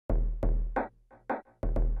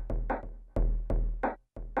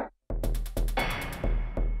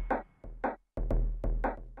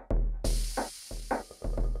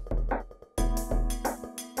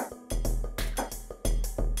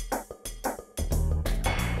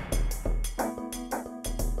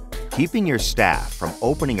Keeping your staff from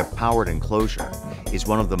opening a powered enclosure is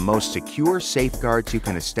one of the most secure safeguards you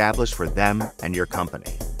can establish for them and your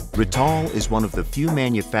company. Rittal is one of the few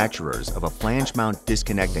manufacturers of a flange mount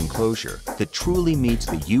disconnect enclosure that truly meets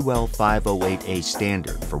the UL 508A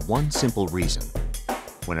standard for one simple reason.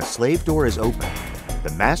 When a slave door is open,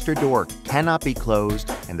 the master door cannot be closed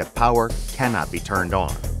and the power cannot be turned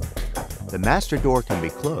on. The master door can be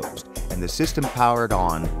closed and the system powered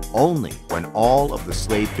on only when all of the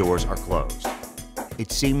slave doors are closed.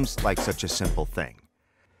 It seems like such a simple thing,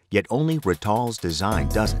 yet only Rittal's design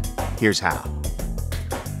does it. Here's how.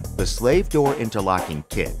 The slave door interlocking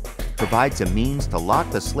kit provides a means to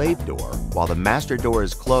lock the slave door while the master door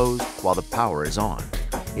is closed while the power is on.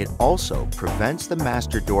 It also prevents the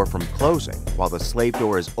master door from closing while the slave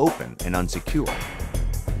door is open and unsecured.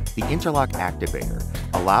 The interlock activator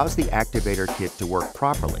allows the activator kit to work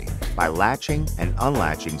properly by latching and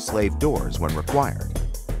unlatching slave doors when required.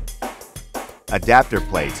 Adapter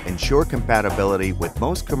plates ensure compatibility with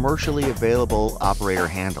most commercially available operator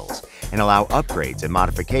handles and allow upgrades and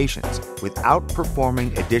modifications without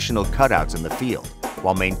performing additional cutouts in the field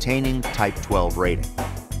while maintaining Type 12 rating.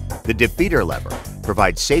 The defeater lever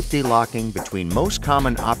provides safety locking between most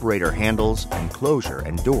common operator handles, enclosure,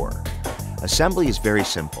 and door. Assembly is very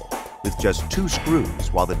simple, with just 2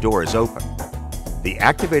 screws while the door is open. The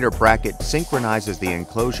activator bracket synchronizes the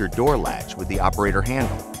enclosure door latch with the operator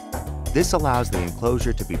handle. This allows the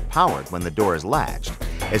enclosure to be powered when the door is latched,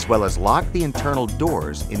 as well as lock the internal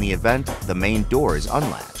doors in the event the main door is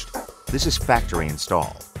unlatched. This is factory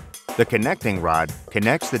installed. The connecting rod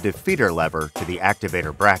connects the defeater lever to the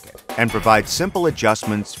activator bracket and provides simple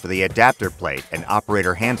adjustments for the adapter plate and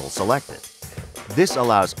operator handle selected. This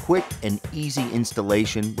allows quick and easy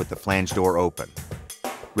installation with the flange door open.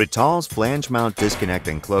 Rittal's flange mount disconnect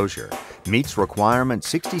enclosure meets requirement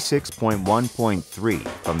 66.1.3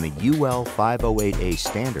 from the UL 508A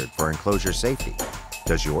standard for enclosure safety.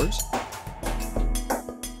 Does yours?